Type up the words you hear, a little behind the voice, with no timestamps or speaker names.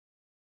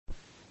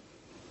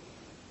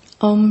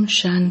Om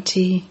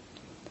Shanti.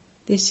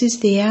 This is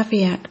the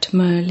Avyact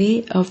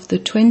Murli of the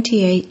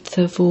 28th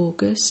of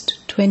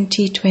August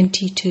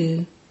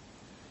 2022.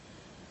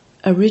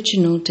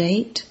 Original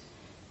date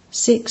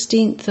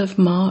 16th of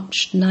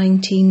March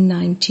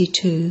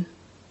 1992.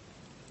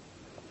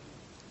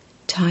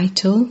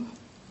 Title: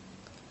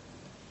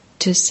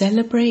 To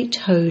celebrate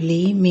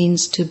Holi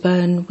means to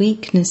burn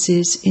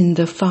weaknesses in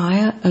the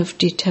fire of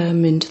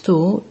determined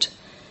thought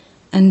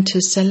and to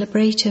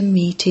celebrate a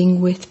meeting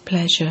with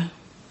pleasure.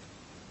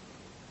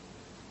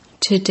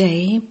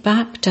 Today,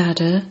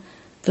 Bap-Dada,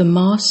 the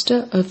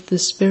master of the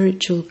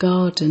spiritual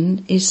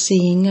garden, is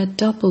seeing a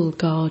double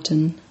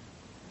garden.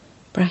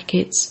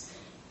 Brackets,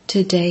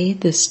 today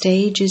the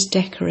stage is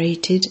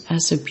decorated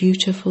as a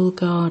beautiful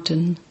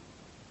garden.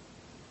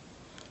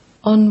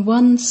 On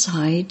one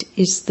side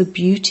is the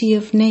beauty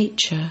of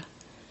nature,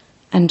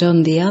 and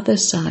on the other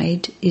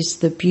side is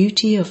the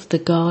beauty of the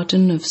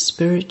garden of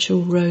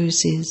spiritual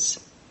roses.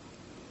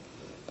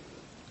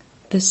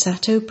 The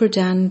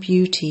Sato-Pradhan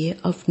beauty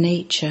of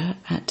nature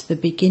at the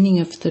beginning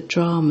of the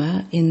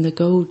drama in the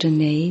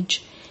Golden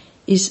Age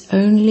is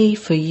only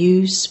for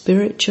you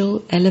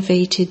spiritual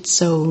elevated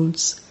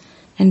souls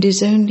and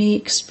is only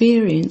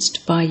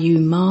experienced by you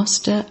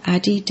Master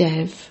Adi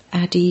Dev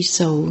Adi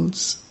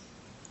souls.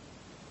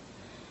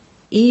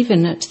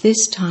 Even at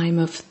this time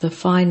of the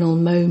final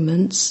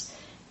moments,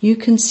 you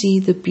can see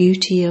the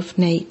beauty of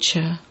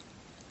nature.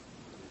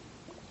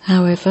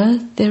 However,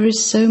 there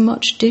is so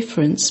much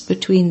difference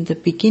between the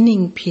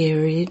beginning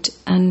period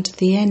and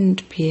the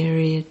end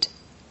period.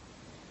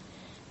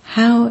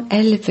 How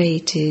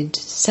elevated,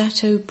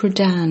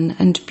 Sato-Pradhan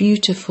and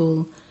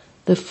beautiful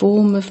the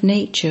form of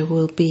nature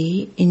will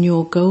be in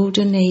your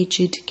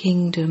golden-aged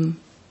kingdom.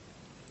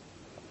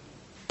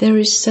 There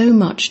is so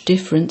much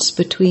difference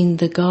between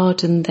the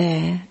garden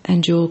there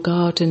and your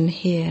garden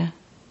here.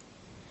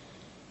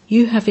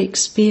 You have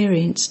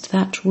experienced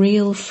that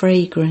real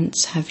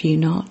fragrance, have you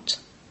not?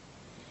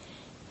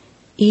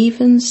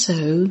 Even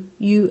so,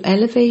 you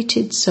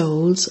elevated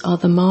souls are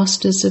the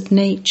masters of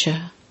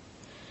nature.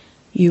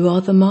 You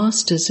are the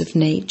masters of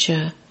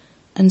nature,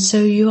 and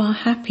so you are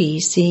happy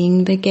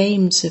seeing the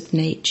games of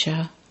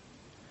nature.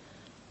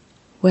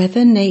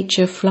 Whether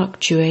nature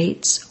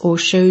fluctuates or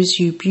shows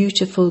you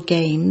beautiful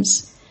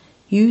games,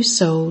 you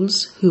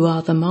souls, who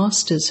are the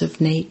masters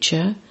of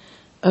nature,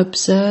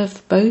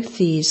 observe both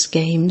these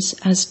games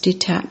as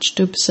detached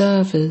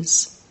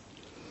observers.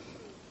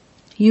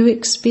 You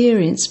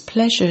experience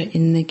pleasure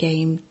in the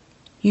game.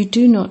 You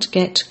do not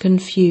get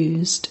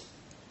confused.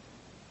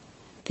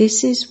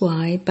 This is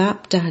why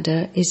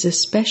Bap-Dada is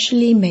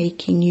especially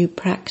making you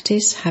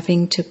practice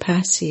having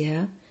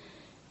tapasya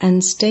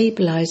and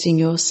stabilizing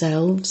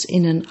yourselves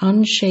in an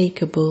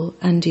unshakable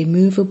and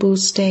immovable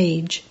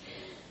stage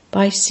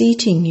by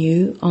seating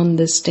you on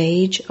the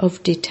stage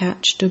of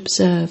detached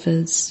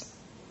observers.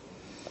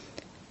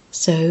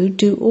 So,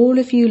 do all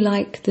of you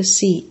like the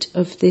seat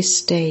of this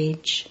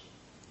stage?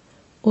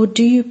 Or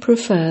do you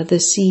prefer the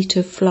seat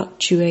of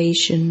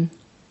fluctuation?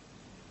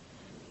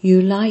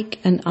 You like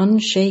an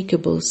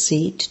unshakable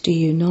seat, do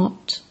you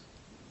not?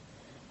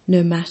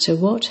 No matter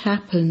what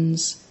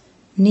happens,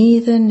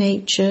 neither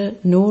nature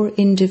nor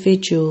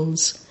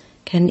individuals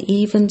can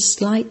even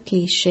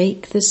slightly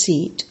shake the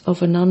seat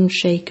of an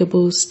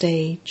unshakable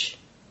stage.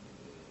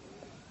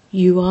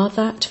 You are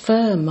that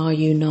firm, are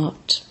you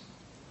not?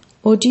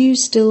 Or do you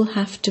still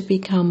have to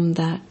become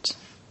that?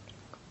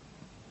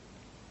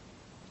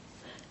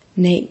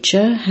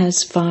 Nature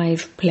has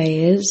 5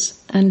 players,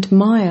 and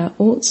Maya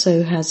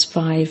also has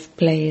 5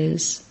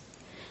 players.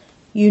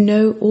 You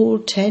know all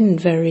 10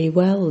 very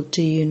well,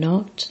 do you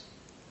not?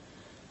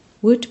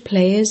 Would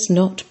players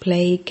not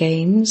play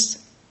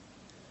games?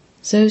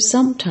 So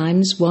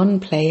sometimes one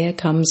player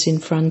comes in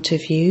front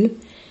of you,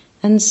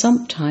 and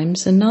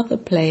sometimes another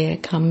player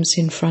comes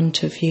in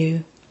front of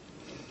you.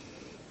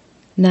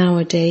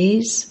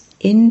 Nowadays,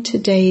 in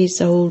today's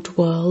old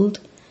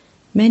world,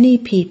 many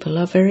people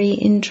are very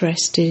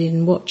interested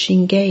in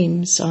watching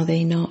games, are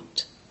they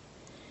not?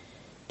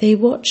 They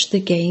watch the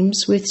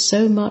games with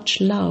so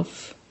much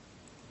love.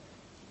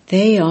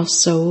 They are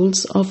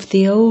souls of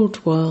the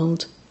old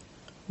world,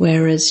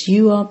 whereas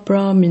you are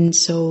Brahmin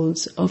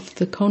souls of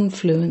the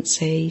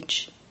confluence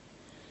age.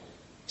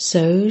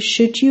 So,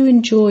 should you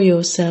enjoy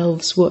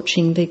yourselves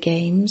watching the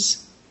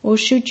games, or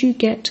should you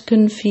get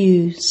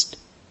confused?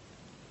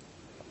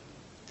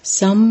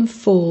 Some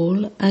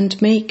fall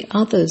and make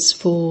others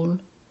fall,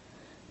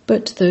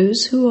 but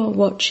those who are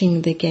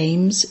watching the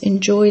games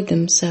enjoy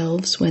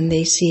themselves when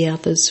they see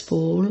others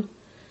fall,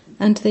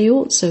 and they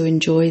also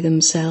enjoy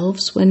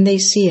themselves when they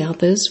see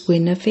others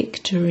win a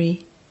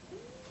victory.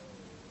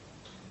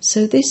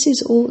 So this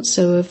is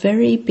also a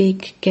very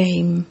big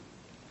game.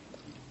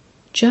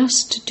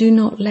 Just do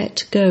not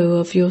let go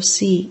of your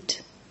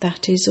seat,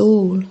 that is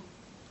all.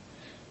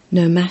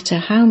 No matter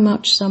how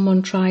much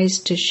someone tries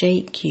to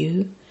shake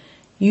you,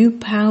 you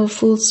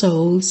powerful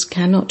souls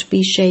cannot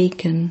be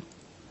shaken.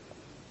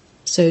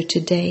 So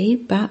today,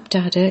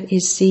 Bap-Dada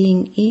is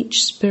seeing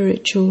each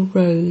spiritual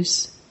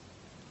rose.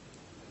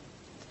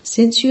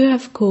 Since you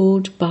have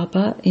called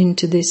Baba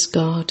into this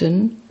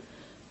garden,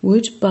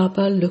 would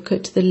Baba look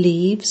at the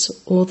leaves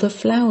or the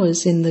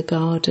flowers in the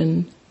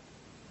garden?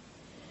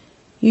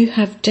 You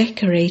have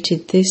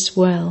decorated this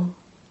well.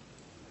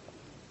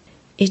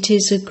 It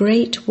is a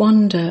great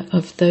wonder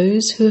of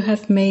those who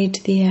have made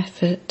the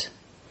effort.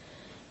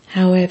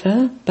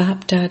 However,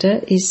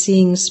 Bap-Dada is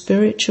seeing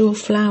spiritual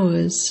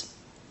flowers.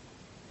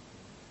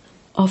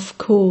 Of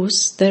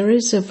course, there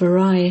is a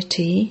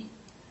variety.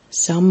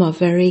 Some are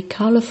very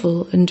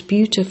colourful and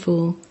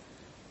beautiful.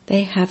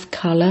 They have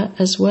colour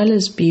as well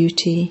as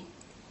beauty.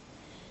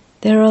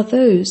 There are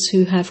those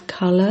who have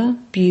colour,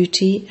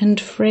 beauty and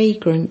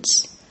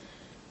fragrance,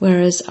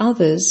 whereas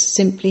others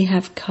simply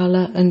have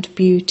colour and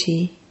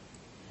beauty.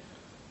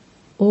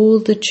 All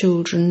the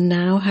children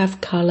now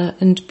have colour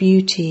and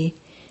beauty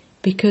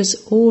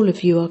because all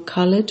of you are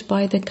coloured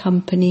by the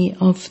company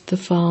of the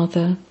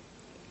Father.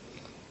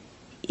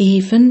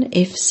 Even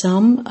if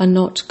some are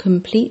not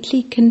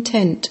completely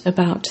content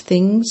about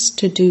things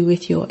to do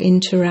with your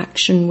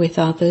interaction with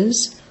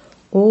others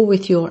or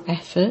with your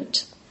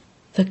effort,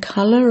 the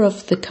colour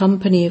of the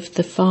company of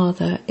the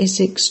Father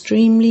is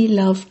extremely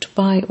loved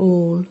by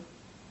all.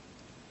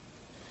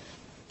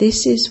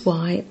 This is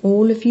why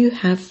all of you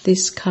have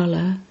this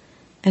colour,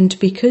 and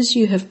because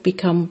you have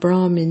become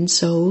Brahmin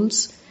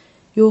souls,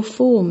 your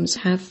forms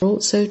have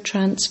also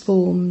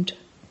transformed.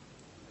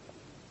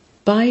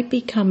 By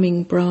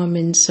becoming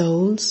Brahmin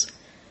souls,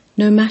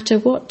 no matter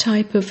what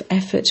type of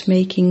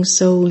effort-making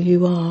soul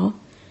you are,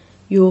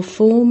 your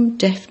form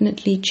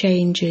definitely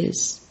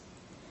changes.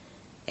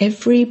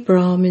 Every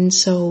Brahmin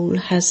soul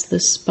has the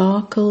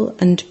sparkle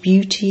and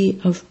beauty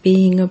of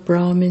being a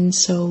Brahmin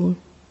soul.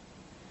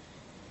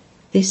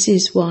 This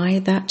is why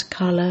that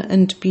colour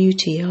and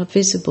beauty are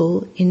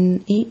visible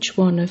in each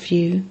one of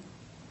you.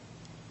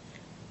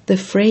 The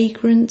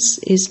fragrance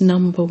is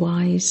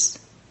number-wise.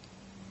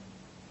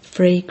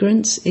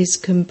 Fragrance is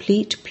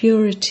complete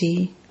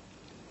purity.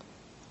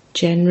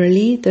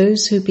 Generally,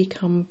 those who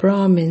become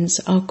Brahmins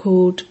are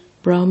called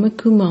Brahma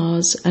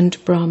Kumaris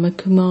and Brahma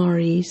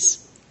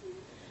Kumaris.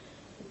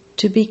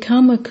 To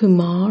become a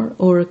Kumar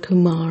or a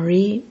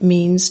Kumari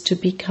means to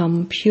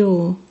become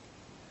pure.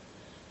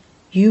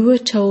 You were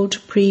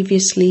told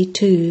previously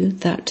too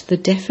that the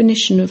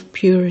definition of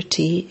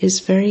purity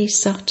is very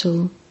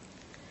subtle.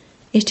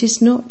 It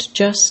is not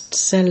just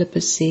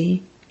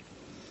celibacy.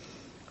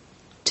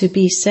 To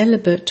be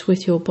celibate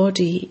with your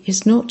body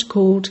is not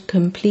called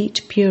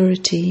complete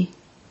purity.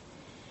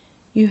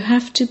 You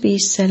have to be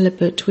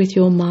celibate with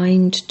your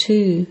mind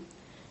too.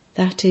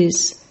 That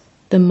is,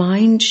 the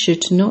mind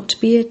should not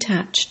be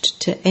attached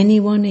to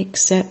anyone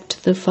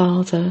except the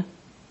Father.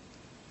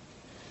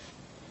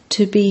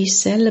 To be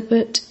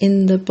celibate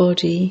in the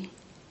body,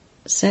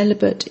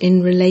 celibate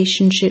in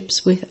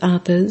relationships with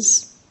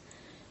others,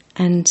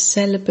 and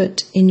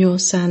celibate in your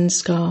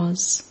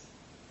sanskars.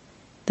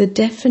 The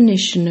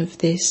definition of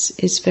this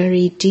is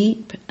very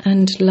deep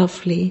and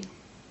lovely.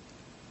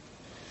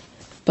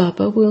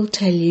 Baba will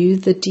tell you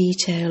the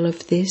detail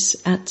of this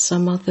at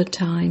some other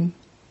time.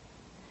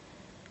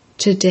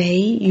 Today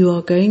you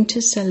are going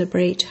to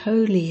celebrate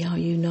Holi, are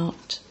you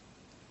not?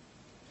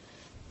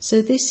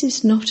 So this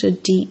is not a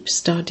deep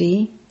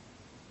study.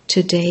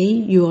 Today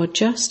you are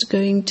just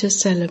going to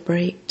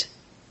celebrate.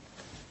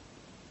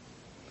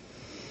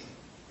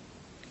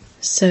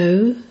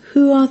 So,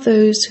 who are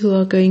those who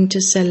are going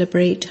to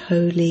celebrate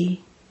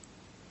Holi?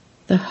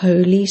 The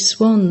holy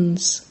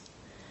swans.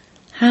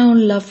 How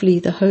lovely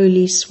the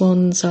holy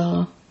swans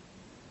are.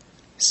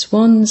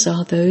 Swans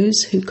are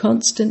those who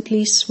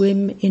constantly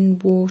swim in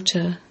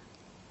water.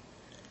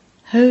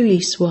 Holy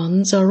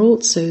swans are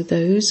also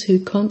those who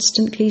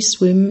constantly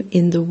swim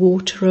in the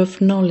water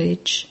of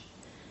knowledge.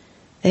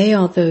 They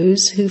are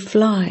those who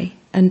fly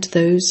and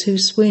those who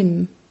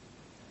swim.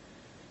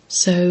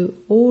 So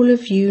all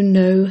of you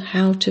know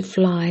how to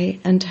fly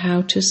and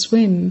how to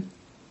swim.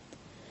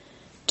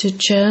 To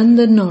churn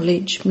the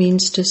knowledge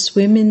means to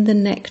swim in the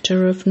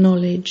nectar of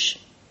knowledge,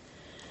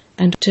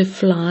 and to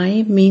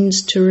fly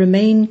means to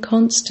remain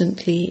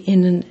constantly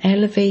in an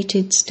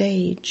elevated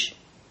stage.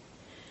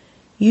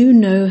 You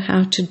know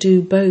how to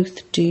do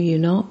both, do you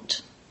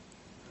not?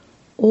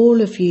 All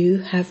of you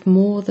have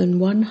more than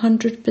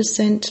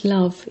 100%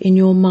 love in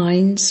your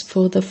minds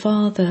for the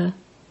Father,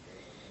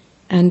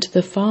 and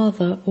the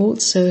Father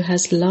also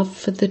has love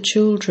for the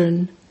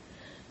children,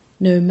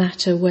 no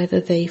matter whether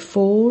they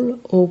fall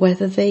or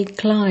whether they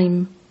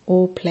climb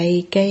or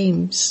play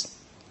games.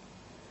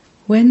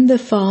 When the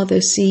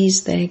Father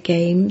sees their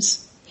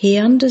games, he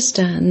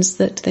understands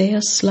that they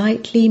are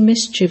slightly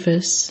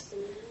mischievous.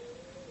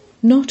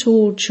 Not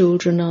all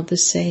children are the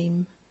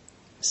same.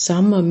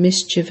 Some are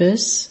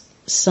mischievous,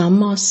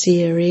 some are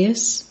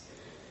serious,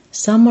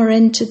 some are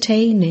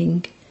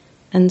entertaining,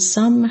 and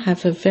some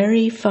have a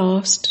very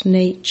fast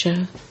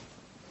nature.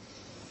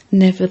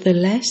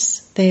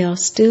 Nevertheless, they are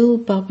still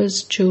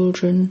Baba's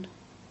children.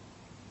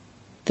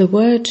 The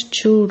word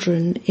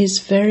children is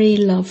very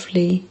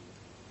lovely.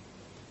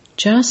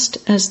 Just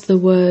as the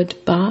word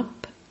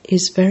Bap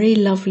is very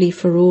lovely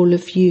for all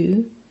of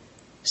you,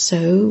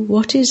 So,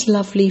 what is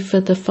lovely for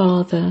the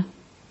Father?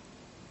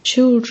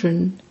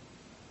 Children,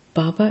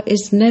 Baba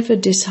is never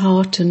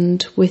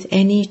disheartened with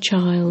any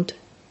child.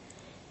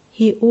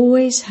 He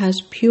always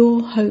has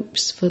pure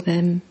hopes for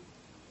them.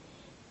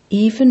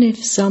 Even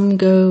if some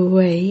go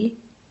away,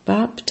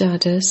 Bap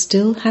Dada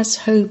still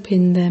has hope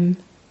in them.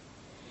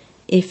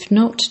 If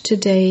not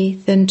today,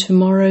 then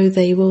tomorrow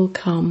they will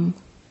come.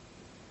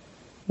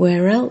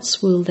 Where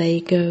else will they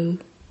go?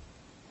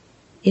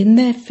 In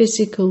their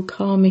physical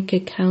karmic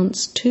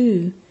accounts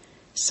too,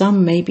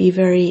 some may be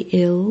very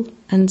ill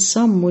and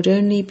some would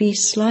only be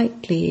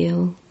slightly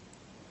ill.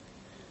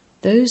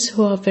 Those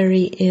who are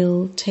very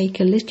ill take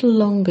a little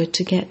longer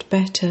to get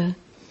better,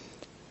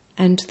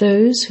 and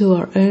those who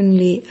are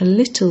only a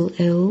little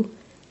ill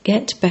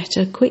get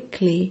better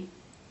quickly,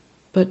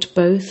 but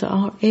both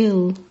are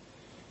ill.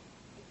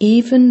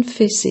 Even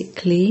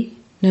physically,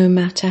 no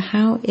matter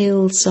how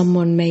ill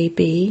someone may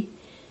be,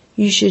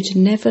 you should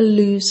never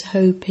lose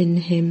hope in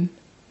him.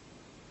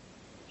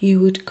 You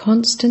would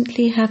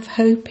constantly have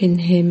hope in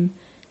him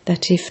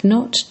that if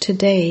not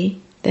today,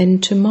 then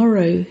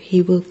tomorrow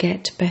he will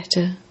get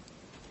better.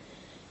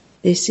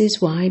 This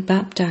is why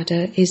Bap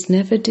Dada is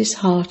never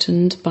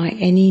disheartened by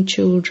any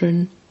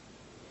children.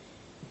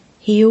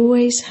 He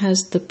always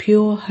has the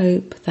pure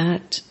hope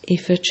that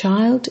if a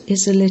child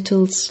is a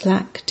little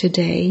slack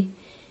today,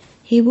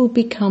 he will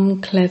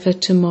become clever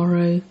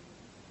tomorrow.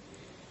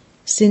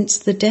 Since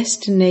the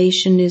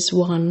destination is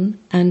one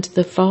and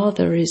the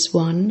Father is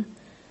one,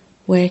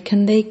 where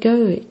can they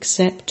go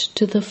except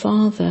to the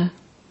Father?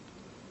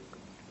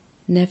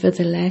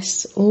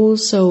 Nevertheless, all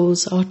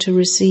souls are to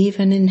receive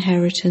an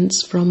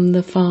inheritance from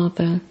the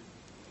Father.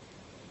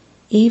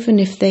 Even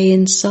if they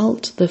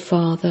insult the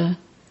Father,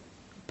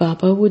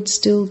 Baba would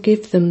still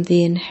give them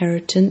the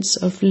inheritance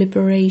of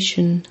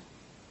liberation.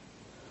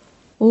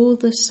 All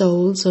the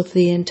souls of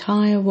the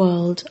entire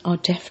world are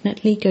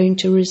definitely going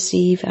to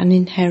receive an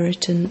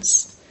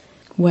inheritance,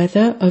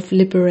 whether of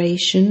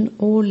liberation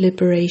or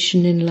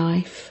liberation in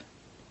life.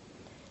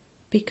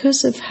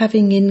 Because of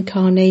having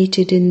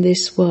incarnated in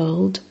this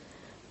world,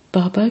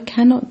 Baba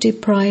cannot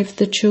deprive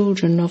the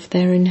children of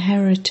their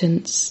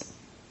inheritance.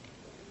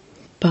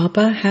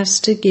 Baba has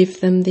to give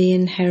them the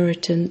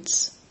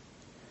inheritance.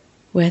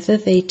 Whether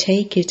they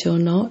take it or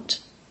not,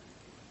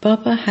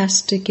 Baba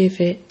has to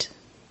give it.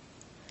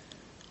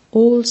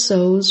 All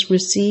souls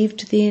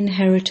received the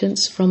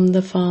inheritance from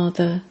the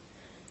Father,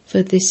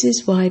 for this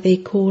is why they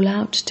call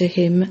out to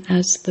him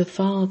as the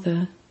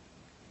Father.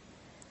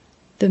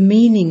 The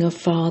meaning of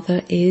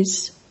Father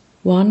is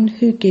one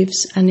who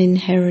gives an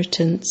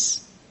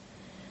inheritance.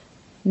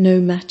 No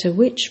matter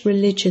which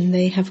religion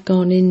they have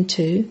gone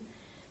into,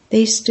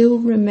 they still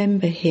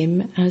remember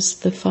him as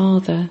the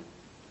Father.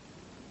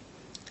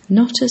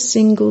 Not a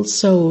single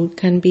soul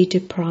can be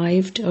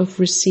deprived of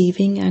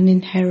receiving an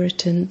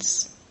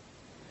inheritance.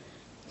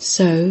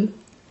 So,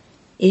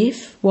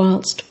 if,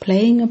 whilst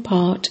playing a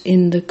part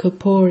in the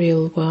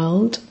corporeal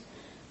world,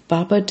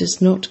 Baba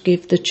does not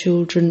give the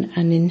children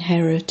an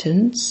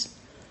inheritance,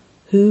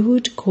 who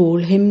would call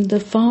him the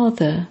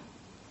Father?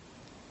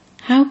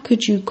 How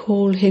could you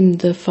call him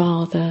the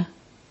Father?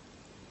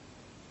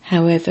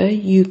 However,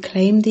 you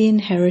claim the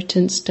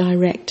inheritance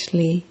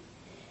directly.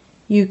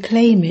 You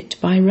claim it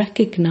by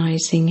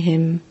recognizing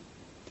him.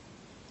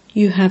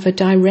 You have a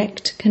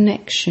direct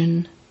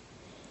connection.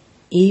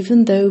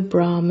 Even though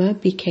Brahma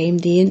became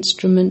the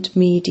instrument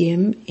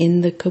medium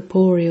in the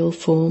corporeal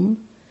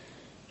form,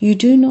 you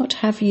do not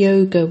have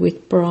yoga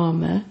with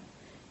Brahma,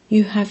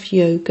 you have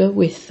yoga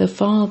with the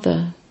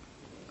Father.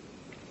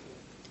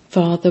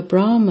 Father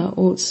Brahma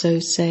also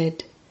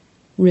said,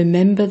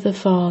 "Remember the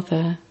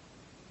Father."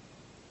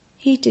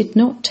 He did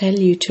not tell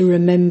you to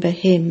remember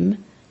him,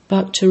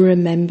 but to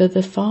remember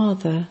the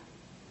Father.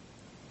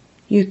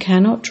 You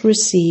cannot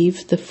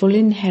receive the full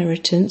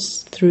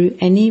inheritance through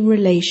any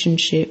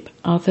relationship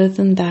other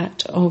than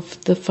that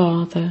of the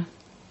Father.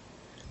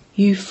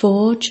 You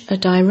forge a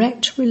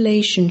direct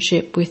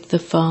relationship with the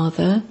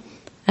Father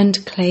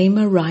and claim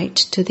a right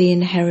to the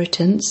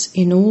inheritance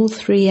in all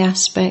three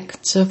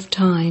aspects of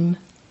time.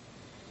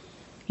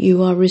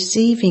 You are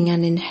receiving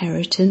an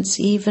inheritance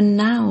even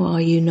now,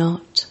 are you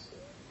not?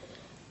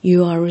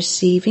 You are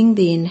receiving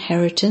the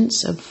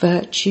inheritance of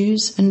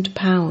virtues and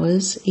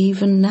powers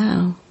even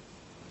now.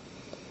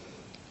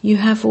 You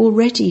have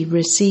already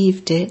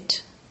received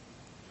it.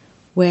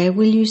 Where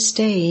will you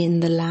stay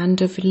in the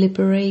land of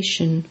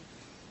liberation?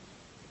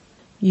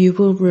 You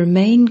will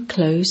remain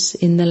close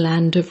in the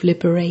land of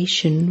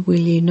liberation, will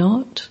you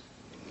not?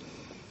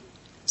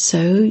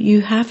 So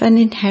you have an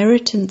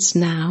inheritance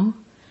now.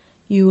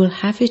 You will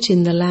have it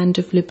in the land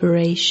of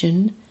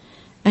liberation,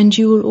 and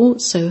you will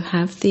also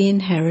have the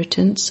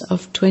inheritance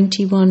of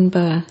 21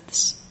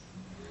 births.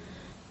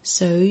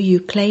 So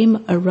you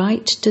claim a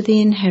right to the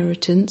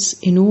inheritance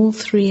in all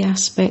three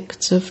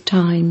aspects of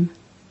time.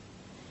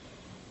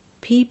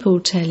 People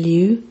tell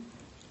you,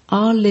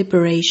 our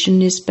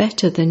liberation is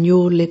better than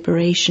your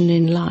liberation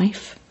in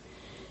life.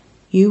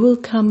 You will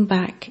come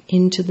back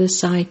into the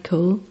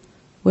cycle,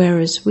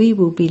 whereas we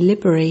will be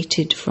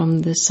liberated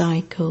from the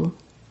cycle.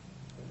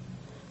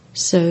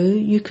 So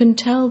you can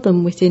tell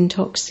them with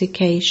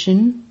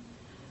intoxication,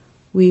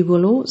 we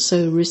will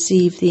also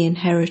receive the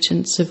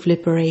inheritance of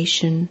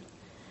liberation,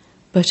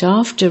 but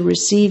after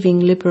receiving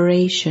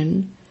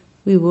liberation,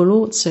 we will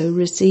also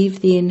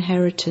receive the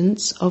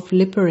inheritance of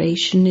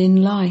liberation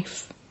in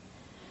life.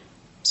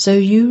 So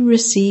you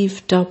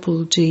receive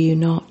double, do you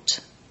not?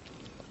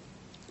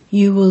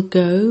 You will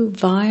go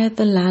via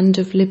the land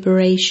of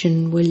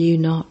liberation, will you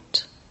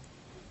not?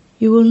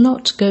 You will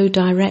not go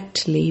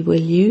directly,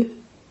 will you?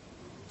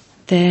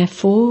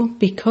 Therefore,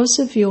 because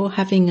of your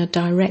having a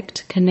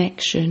direct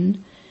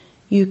connection,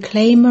 you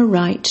claim a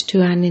right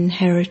to an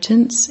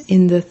inheritance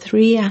in the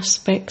three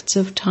aspects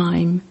of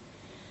time,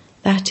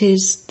 that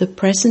is, the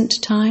present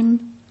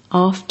time,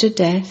 after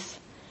death,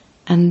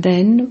 and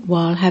then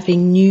while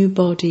having new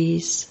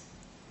bodies.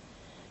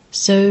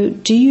 So,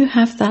 do you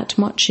have that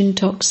much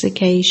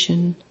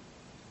intoxication?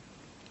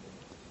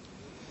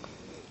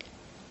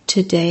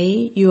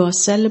 Today you are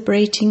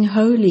celebrating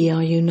Holi,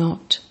 are you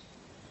not?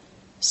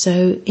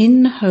 So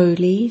in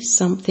Holi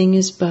something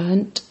is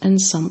burnt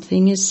and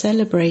something is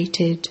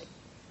celebrated.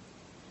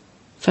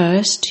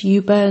 First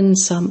you burn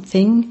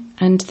something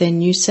and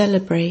then you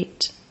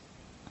celebrate.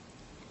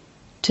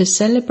 To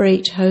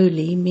celebrate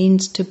Holi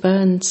means to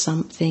burn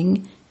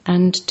something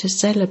and to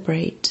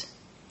celebrate.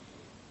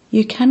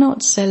 You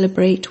cannot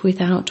celebrate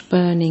without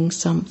burning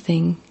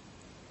something.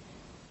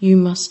 You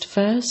must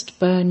first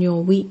burn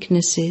your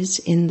weaknesses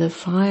in the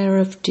fire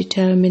of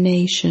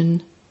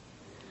determination.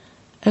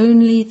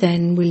 Only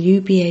then will you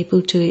be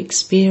able to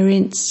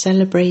experience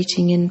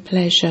celebrating in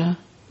pleasure.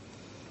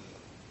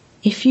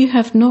 If you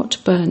have not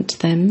burnt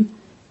them,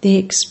 the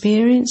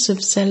experience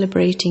of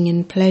celebrating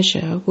in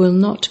pleasure will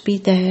not be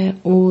there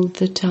all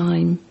the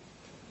time.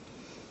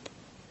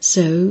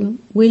 So,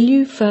 will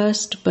you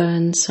first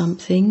burn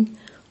something,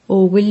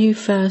 or will you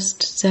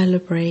first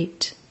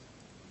celebrate?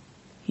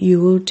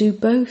 You will do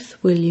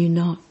both, will you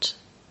not?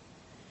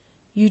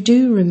 You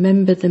do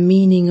remember the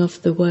meaning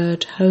of the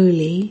word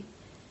holy.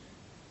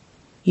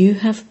 You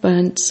have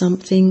burnt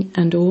something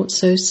and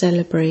also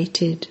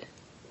celebrated.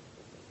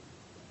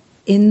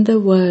 In the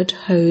word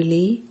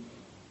holy,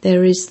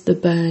 there is the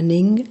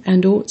burning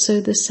and also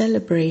the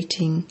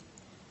celebrating.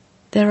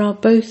 There are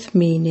both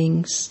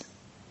meanings.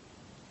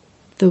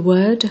 The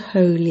word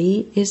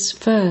holy is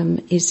firm,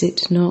 is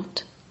it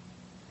not?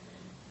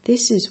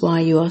 This is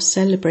why you are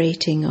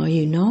celebrating, are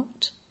you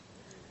not?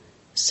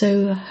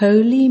 So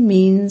holy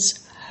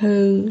means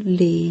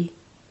holy.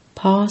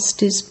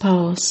 Past is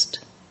past.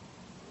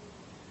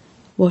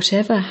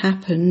 Whatever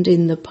happened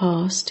in the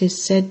past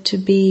is said to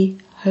be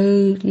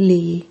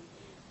holy.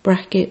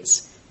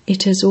 Brackets,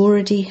 it has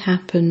already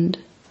happened.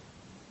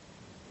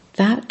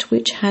 That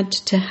which had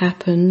to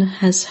happen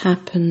has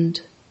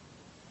happened.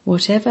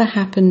 Whatever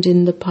happened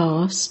in the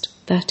past,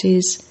 that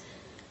is,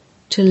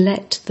 to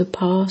let the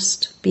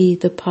past be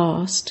the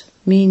past,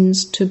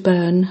 means to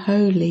burn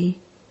holy.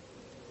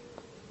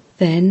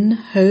 Then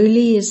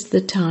holy is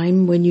the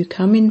time when you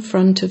come in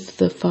front of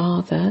the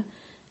Father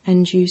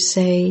and you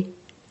say,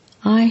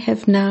 I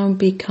have now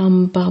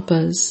become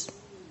Babas.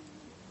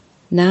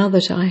 Now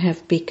that I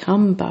have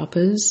become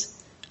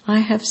Babas, I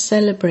have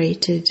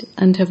celebrated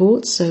and have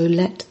also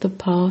let the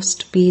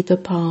past be the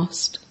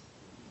past.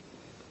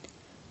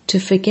 To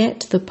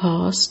forget the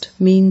past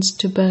means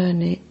to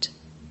burn it.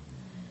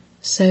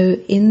 So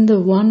in the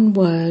one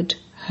word,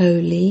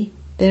 holy,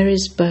 there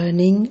is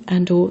burning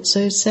and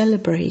also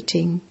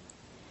celebrating.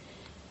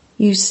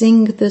 You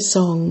sing the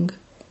song,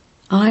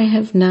 I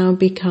have now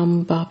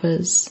become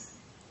Babas.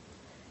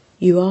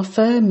 You are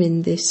firm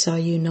in this, are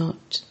you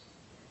not?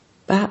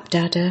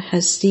 Bap-Dada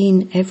has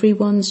seen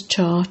everyone's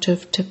chart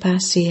of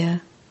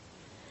tapasya.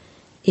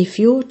 If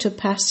your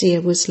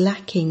tapasya was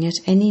lacking at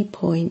any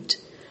point,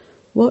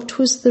 what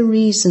was the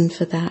reason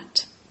for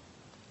that?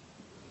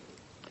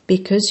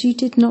 Because you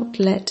did not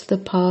let the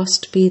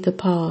past be the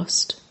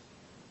past.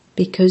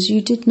 Because you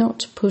did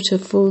not put a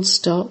full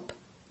stop,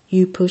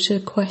 you put a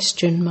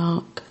question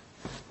mark.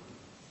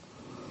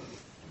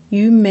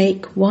 You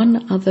make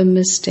one other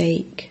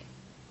mistake.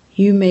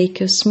 You make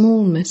a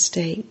small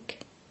mistake.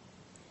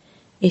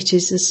 It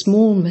is a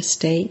small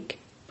mistake,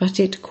 but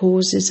it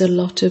causes a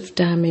lot of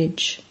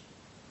damage.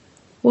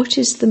 What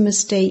is the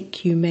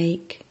mistake you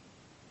make?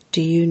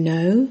 Do you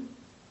know?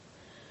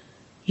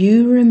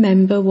 You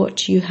remember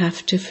what you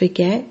have to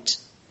forget,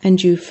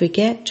 and you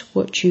forget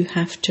what you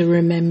have to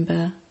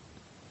remember.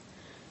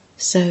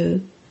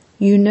 So,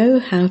 you know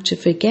how to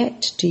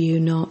forget, do you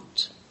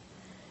not?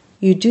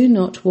 You do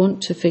not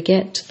want to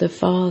forget the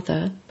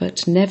Father,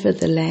 but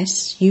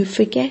nevertheless you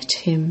forget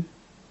Him.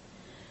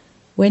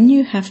 When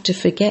you have to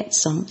forget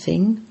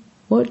something,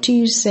 what do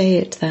you say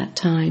at that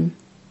time?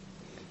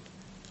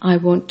 I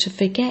want to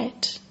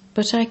forget,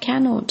 but I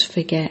cannot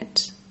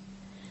forget.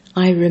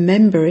 I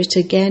remember it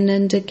again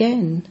and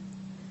again.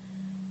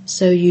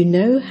 So you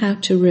know how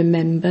to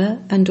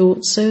remember and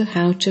also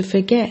how to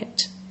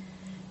forget.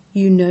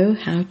 You know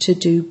how to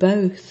do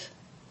both.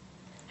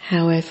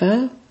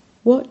 However,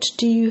 What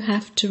do you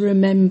have to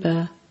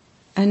remember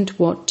and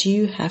what do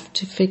you have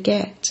to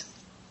forget?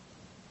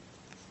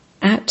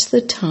 At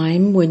the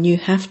time when you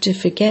have to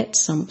forget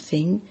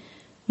something,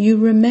 you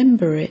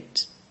remember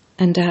it,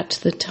 and at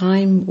the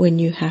time when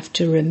you have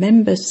to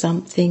remember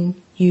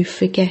something, you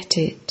forget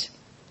it.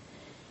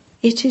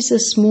 It is a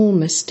small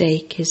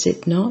mistake, is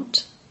it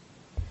not?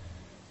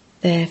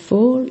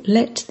 Therefore,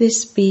 let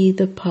this be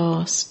the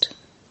past.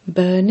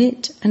 Burn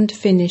it and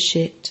finish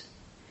it.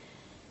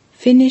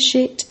 Finish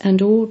it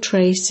and all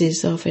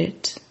traces of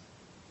it.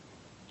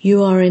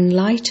 You are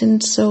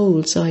enlightened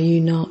souls, are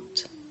you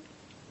not?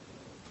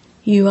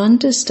 You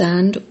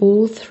understand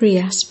all three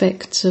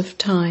aspects of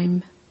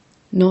time,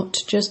 not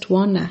just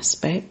one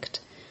aspect,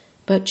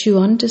 but you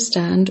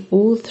understand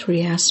all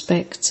three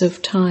aspects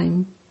of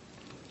time.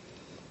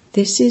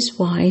 This is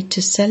why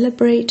to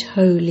celebrate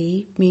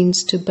Holi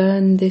means to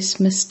burn this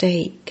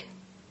mistake,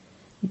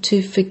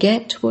 to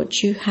forget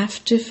what you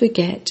have to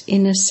forget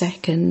in a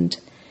second,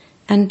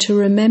 and to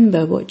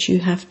remember what you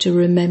have to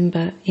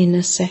remember in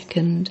a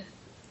second.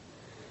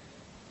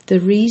 The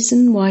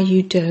reason why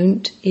you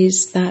don't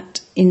is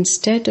that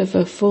instead of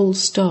a full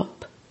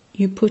stop,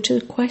 you put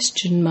a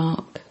question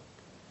mark.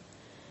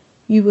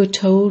 You were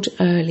told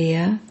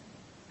earlier,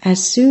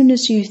 as soon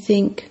as you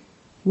think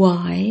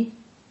why,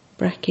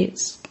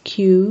 brackets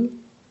Q,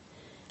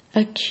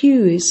 a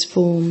queue is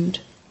formed.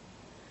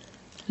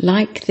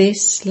 Like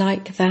this,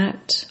 like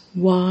that,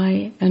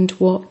 why and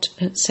what,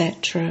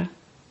 etc.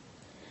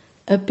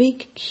 A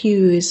big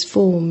queue is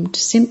formed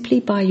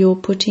simply by your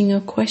putting a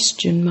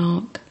question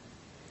mark.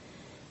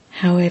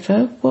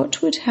 However,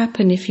 what would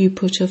happen if you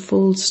put a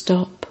full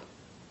stop?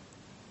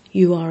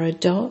 You are a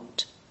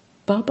dot,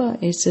 Baba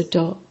is a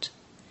dot,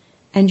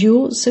 and you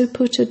also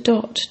put a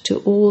dot to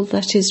all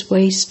that is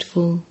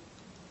wasteful.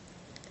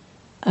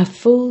 A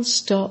full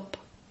stop,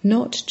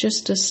 not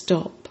just a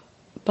stop,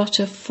 but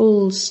a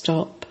full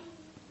stop.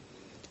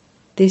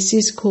 This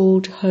is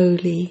called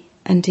Holi,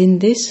 and in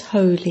this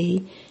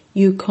Holi,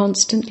 you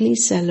constantly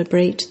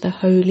celebrate the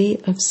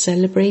Holi of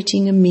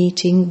celebrating a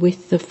meeting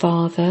with the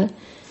Father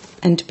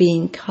and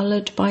being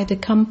coloured by the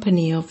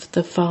company of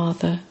the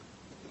Father.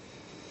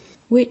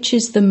 Which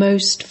is the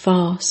most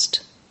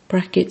fast,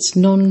 brackets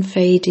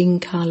non-fading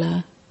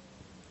colour?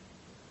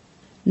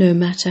 No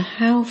matter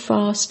how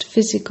fast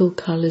physical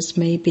colours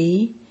may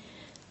be,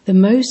 the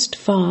most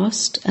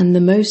fast and the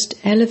most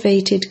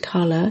elevated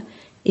colour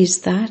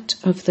is that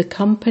of the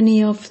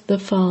company of the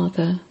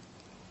Father.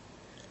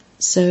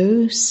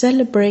 So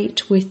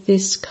celebrate with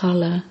this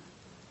colour.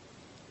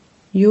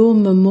 Your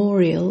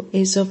memorial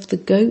is of the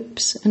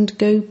gopis and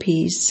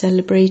gopis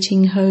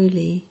celebrating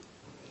Holi.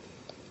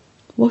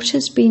 What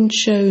has been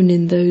shown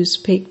in those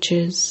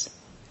pictures?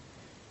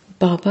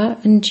 Baba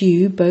and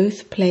you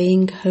both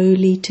playing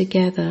Holi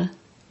together.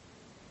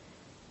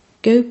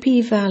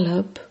 Gopi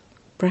Vallabh,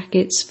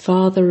 brackets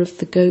father of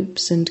the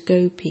gopis and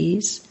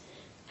gopis,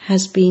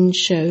 has been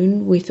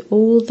shown with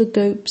all the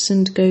gopis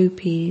and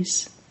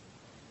gopis.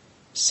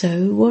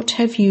 So what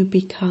have you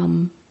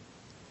become?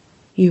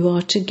 You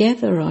are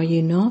together, are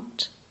you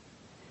not?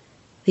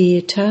 The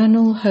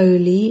eternal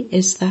Holi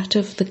is that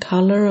of the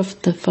colour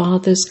of the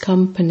Father's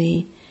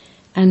company,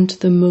 and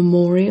the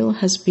memorial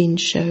has been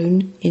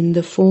shown in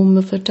the form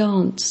of a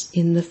dance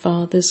in the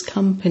Father's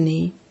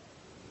company.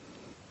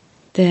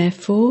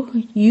 Therefore,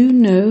 you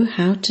know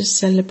how to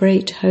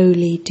celebrate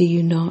Holi, do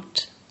you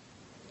not?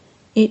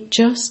 It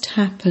just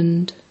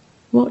happened.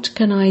 What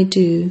can I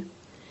do?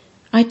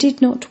 I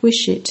did not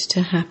wish it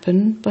to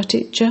happen, but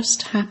it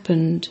just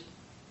happened. ...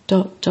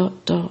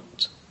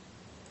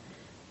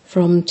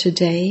 From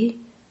today,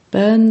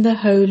 burn the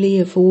Holi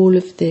of all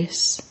of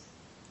this.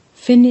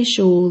 Finish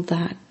all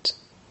that.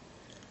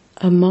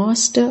 A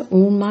Master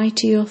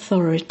Almighty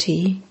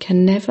Authority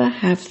can never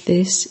have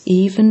this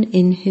even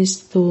in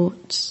his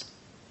thoughts.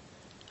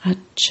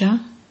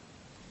 Acha.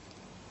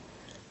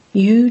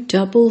 You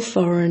double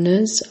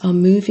foreigners are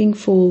moving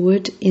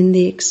forward in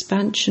the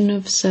expansion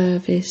of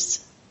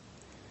service.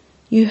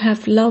 You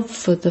have love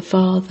for the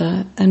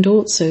Father and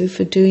also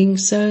for doing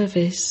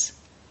service.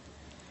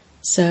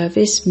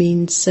 Service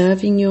means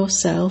serving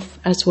yourself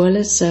as well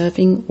as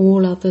serving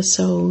all other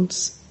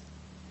souls.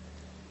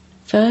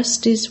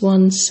 First is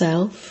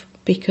oneself,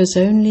 because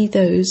only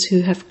those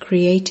who have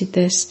created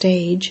their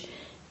stage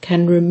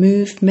can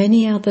remove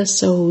many other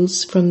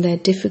souls from their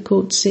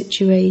difficult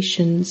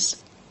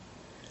situations.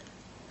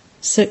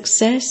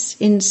 Success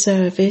in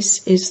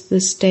service is the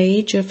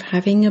stage of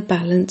having a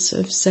balance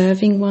of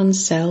serving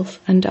oneself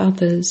and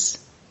others.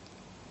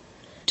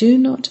 Do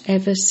not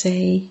ever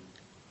say,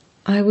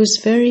 I was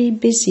very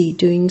busy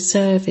doing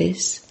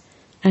service,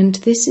 and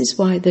this is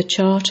why the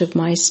chart of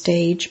my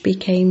stage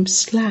became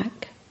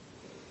slack.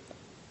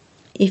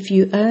 If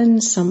you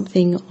earn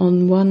something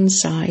on one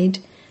side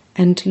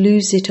and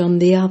lose it on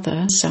the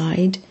other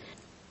side,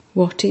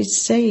 what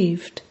is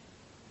saved?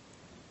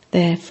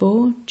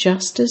 Therefore,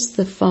 just as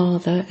the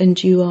Father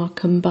and you are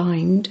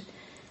combined,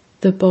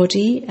 the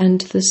body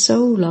and the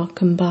soul are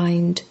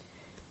combined,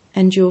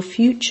 and your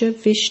future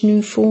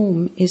Vishnu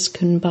form is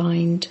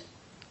combined.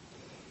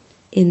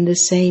 In the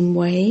same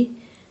way,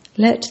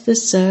 let the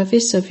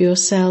service of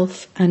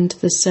yourself and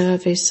the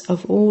service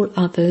of all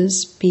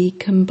others be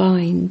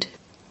combined.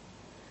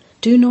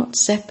 Do not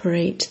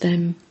separate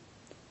them.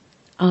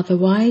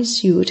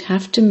 Otherwise, you would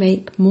have to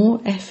make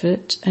more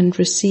effort and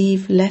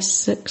receive less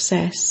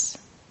success.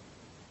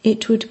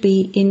 It would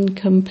be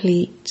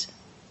incomplete.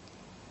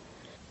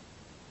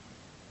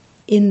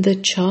 In the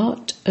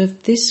chart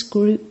of this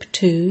group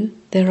 2,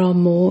 there are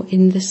more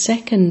in the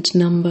second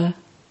number.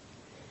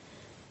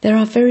 There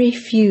are very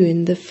few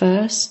in the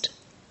first,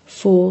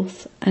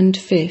 fourth, and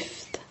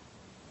fifth.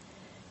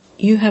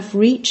 You have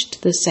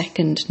reached the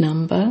second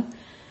number,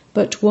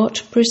 but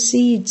what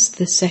precedes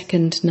the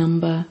second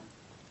number?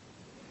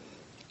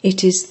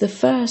 It is the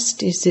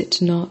first, is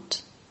it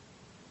not?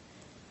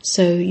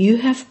 So you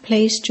have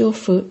placed your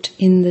foot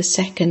in the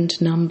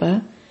second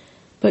number,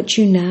 but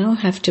you now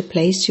have to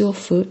place your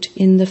foot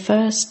in the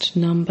first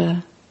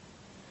number.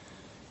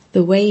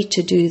 The way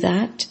to do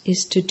that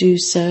is to do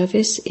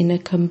service in a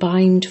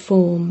combined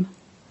form.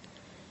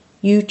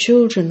 You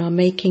children are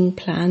making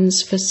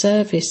plans for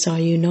service, are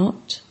you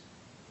not?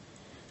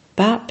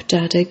 Bap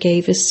Dada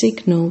gave a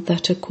signal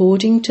that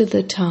according to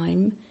the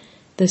time,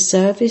 the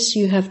service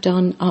you have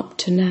done up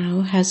to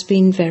now has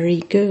been very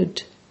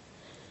good.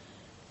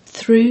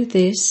 Through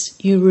this,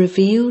 you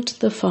revealed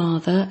the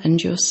Father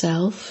and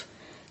yourself,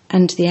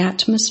 and the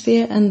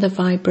atmosphere and the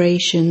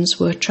vibrations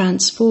were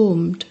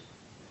transformed.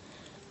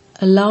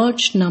 A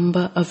large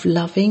number of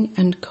loving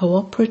and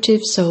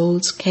cooperative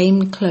souls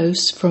came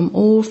close from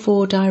all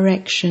 4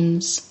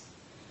 directions.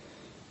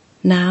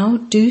 Now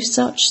do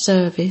such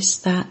service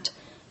that,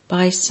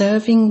 by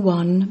serving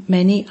one,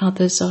 many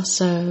others are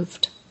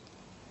served.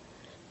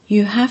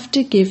 You have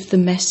to give the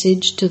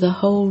message to the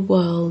whole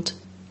world.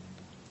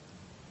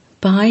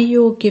 By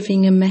your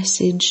giving a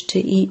message to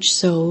each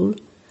soul,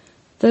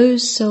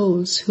 those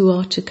souls who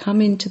are to come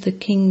into the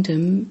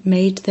kingdom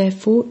made their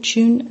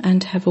fortune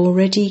and have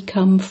already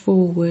come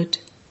forward.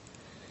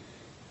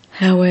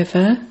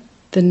 However,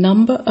 the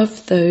number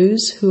of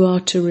those who are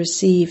to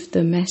receive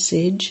the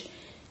message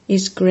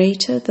is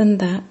greater than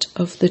that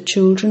of the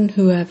children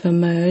who have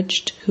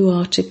emerged who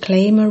are to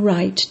claim a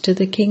right to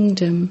the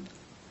kingdom.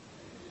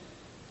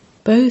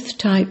 Both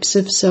types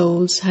of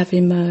souls have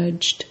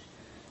emerged,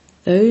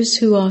 those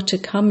who are to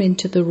come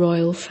into the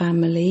royal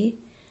family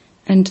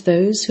and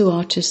those who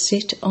are to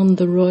sit on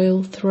the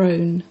royal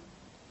throne.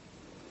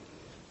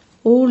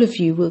 All of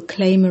you will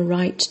claim a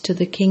right to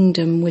the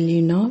kingdom, will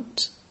you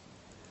not?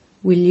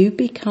 Will you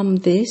become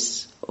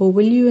this, or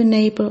will you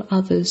enable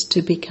others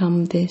to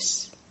become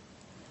this?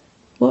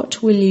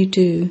 What will you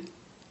do?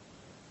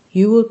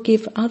 You will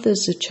give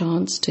others a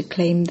chance to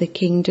claim the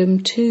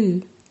kingdom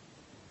too.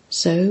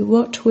 So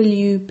what will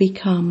you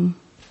become?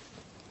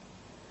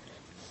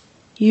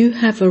 You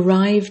have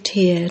arrived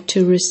here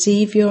to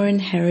receive your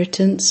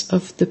inheritance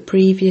of the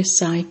previous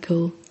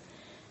cycle,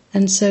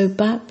 and so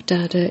Bap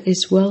Dada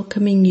is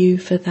welcoming you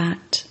for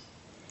that.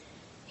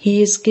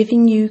 He is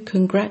giving you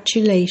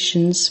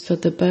congratulations for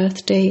the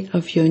birthday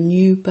of your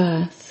new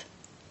birth.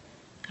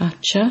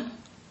 Acha.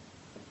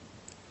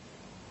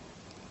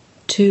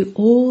 To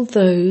all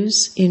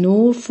those in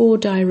all 4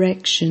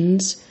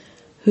 directions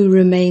who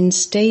remain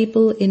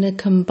stable in a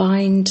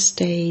combined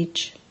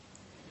stage,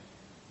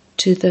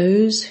 to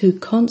those who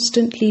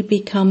constantly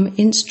become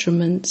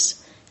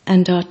instruments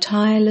and are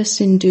tireless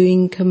in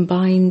doing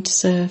combined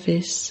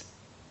service,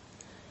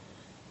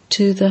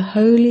 to the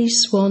holy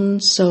swan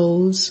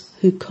souls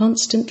who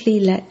constantly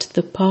let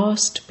the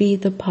past be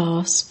the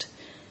past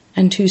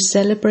and who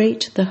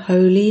celebrate the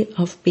holy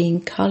of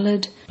being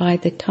coloured by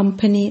the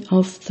company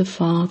of the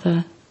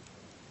Father,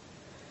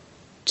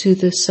 to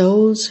the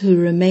souls who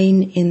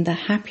remain in the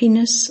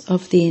happiness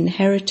of the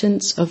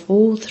inheritance of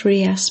all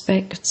 3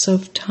 aspects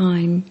of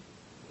time,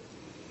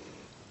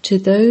 to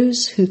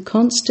those who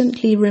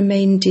constantly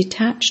remain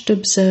detached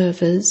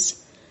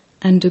observers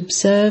and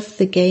observe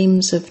the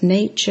games of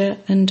nature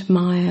and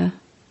Maya,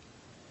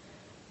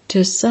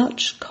 to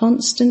such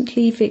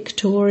constantly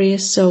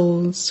victorious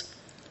souls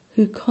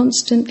who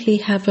constantly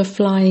have a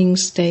flying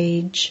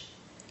stage,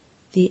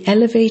 the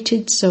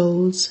elevated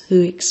souls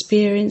who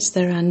experience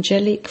their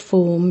angelic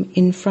form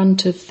in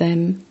front of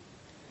them,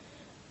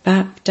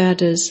 Bap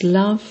Dada's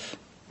love,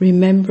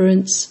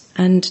 remembrance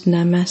and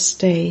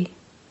namaste.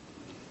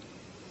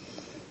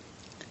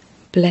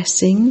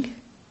 Blessing.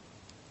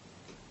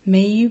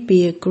 May you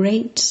be a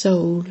great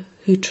soul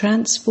who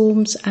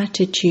transforms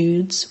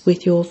attitudes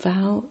with your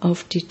vow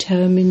of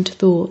determined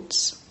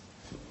thoughts.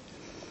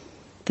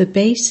 The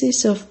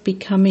basis of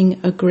becoming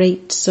a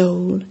great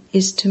soul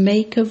is to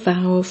make a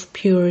vow of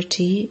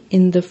purity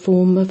in the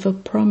form of a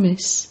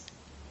promise.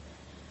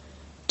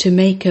 To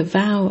make a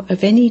vow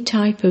of any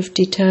type of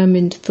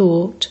determined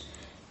thought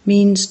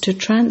means to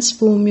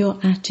transform your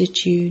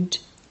attitude.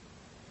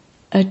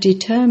 A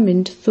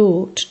determined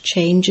thought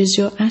changes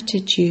your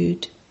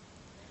attitude.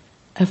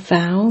 A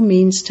vow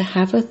means to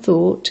have a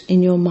thought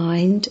in your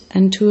mind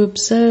and to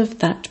observe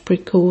that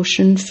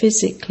precaution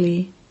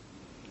physically.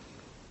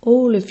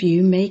 All of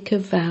you make a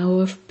vow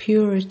of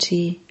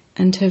purity.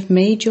 and have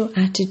made your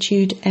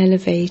attitude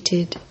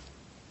elevated.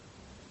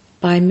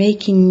 By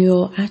making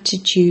your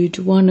attitude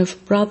one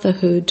of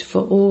brotherhood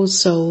for all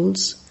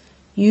souls,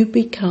 you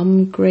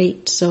become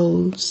great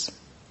souls.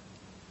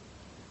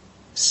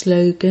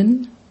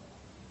 Slogan: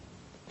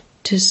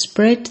 to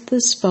spread the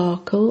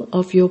sparkle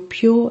of your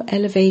pure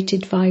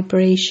elevated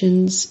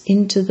vibrations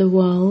into the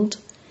world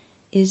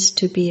is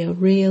to be a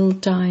real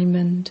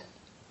diamond.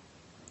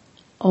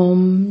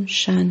 Om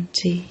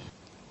Shanti.